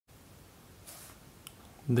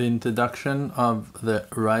The introduction of the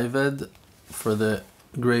Ravid for the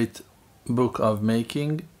great book of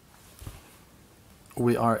making.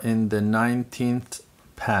 We are in the 19th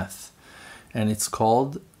path, and it's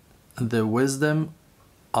called the wisdom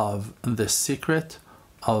of the secret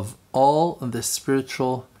of all the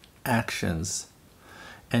spiritual actions.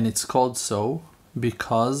 And it's called so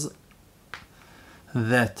because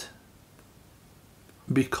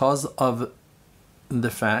of the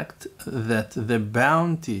fact that the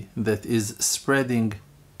bounty that is spreading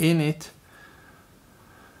in it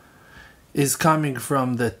is coming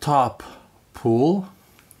from the top pool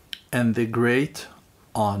and the great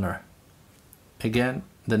honor. Again,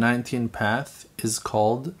 the 19th path is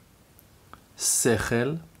called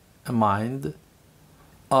Sechel, a mind,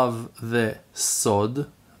 of the Sod,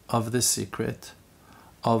 of the secret,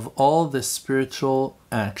 of all the spiritual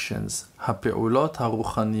actions, HaPe'ulot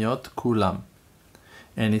HaRuchaniyot Kulam.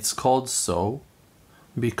 And it's called so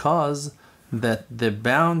because that the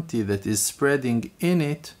bounty that is spreading in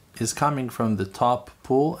it is coming from the top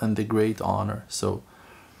pool and the great honor. So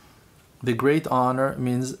the great honor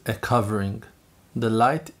means a covering. The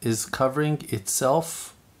light is covering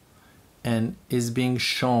itself and is being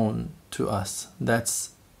shown to us.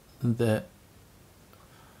 That's the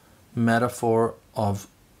metaphor of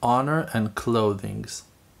honor and clothings.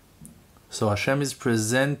 So Hashem is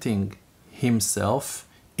presenting Himself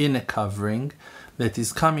in a covering that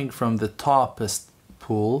is coming from the toppest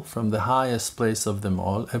pool, from the highest place of them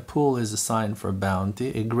all. A pool is a sign for bounty,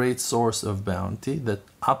 a great source of bounty, the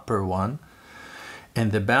upper one.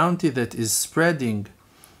 And the bounty that is spreading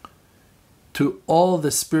to all the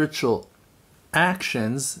spiritual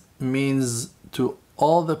actions means to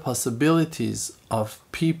all the possibilities of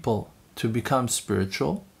people to become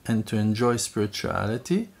spiritual and to enjoy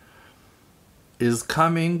spirituality is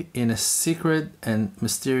coming in a secret and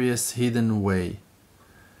mysterious hidden way.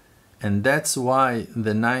 And that's why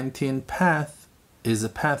the 19th path is a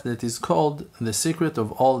path that is called the secret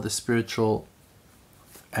of all the spiritual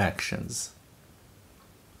actions.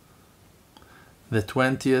 The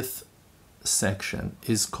 20th section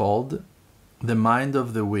is called the mind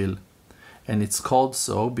of the will, and it's called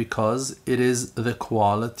so because it is the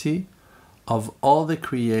quality of all the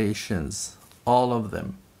creations, all of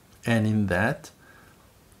them. And in that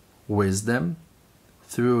wisdom,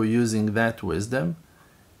 through using that wisdom,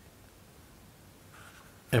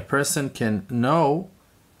 a person can know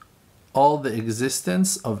all the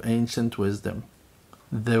existence of ancient wisdom.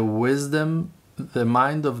 The wisdom, the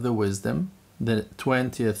mind of the wisdom, the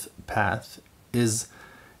 20th path, is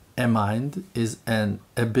a mind, is an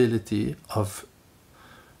ability of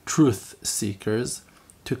truth seekers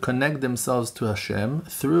to connect themselves to Hashem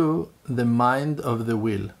through the mind of the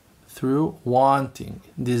will, through wanting,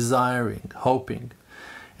 desiring, hoping.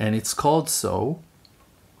 And it's called so,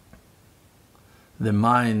 the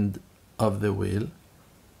mind of the will,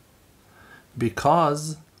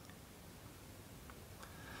 because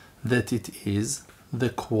that it is the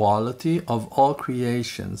quality of all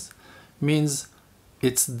creations. Means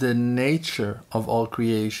it's the nature of all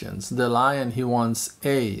creations. The lion, he wants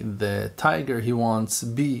A. The tiger, he wants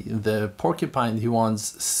B. The porcupine, he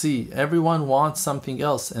wants C. Everyone wants something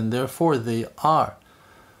else, and therefore they are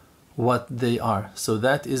what they are. So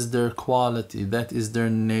that is their quality, that is their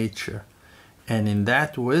nature. And in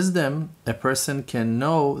that wisdom, a person can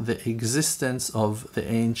know the existence of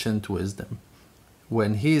the ancient wisdom.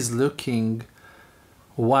 When he is looking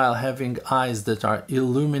while having eyes that are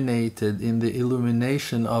illuminated in the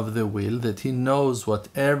illumination of the will, that he knows what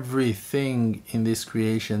everything in this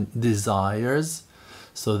creation desires,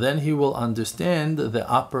 so then he will understand the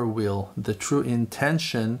upper will, the true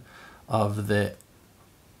intention of the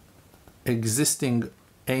existing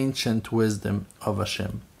ancient wisdom of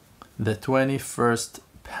Hashem. The 21st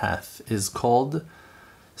path is called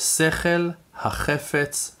Sechel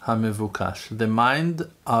HaChefetz HaMevukash, the mind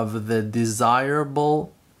of the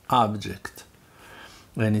desirable object.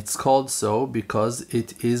 And it's called so because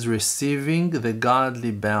it is receiving the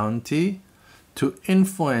godly bounty to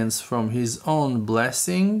influence from his own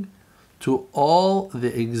blessing to all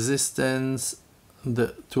the existence,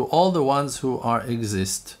 to all the ones who are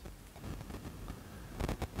exist.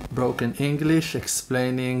 Broken English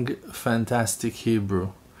explaining fantastic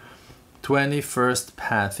Hebrew. 21st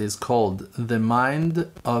path is called the mind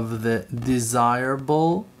of the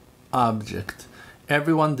desirable object.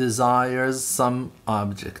 Everyone desires some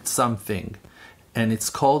object, something, and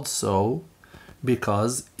it's called so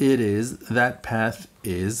because it is, that path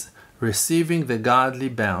is receiving the godly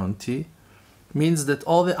bounty, means that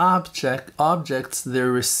all the objects,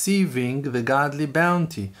 they're receiving the godly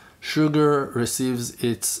bounty. Sugar receives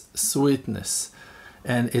its sweetness.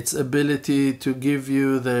 and its ability to give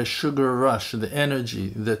you the sugar rush, the energy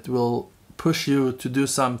that will push you to do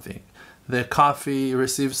something. The coffee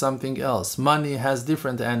receives something else. Money has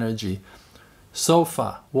different energy.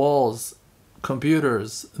 Sofa, walls,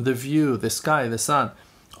 computers, the view, the sky, the sun,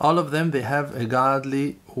 all of them, they have a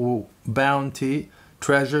godly bounty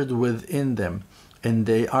treasured within them, and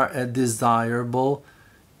they are a desirable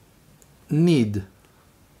need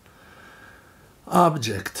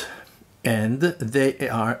object, and they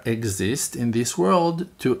exist in this world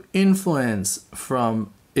to influence.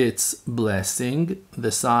 From its blessing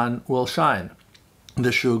the sun will shine,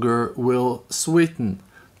 the sugar will sweeten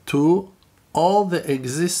to all the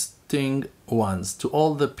existing ones, to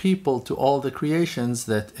all the people, to all the creations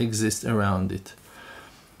that exist around it.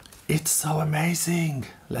 It's so amazing.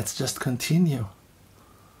 Let's just continue.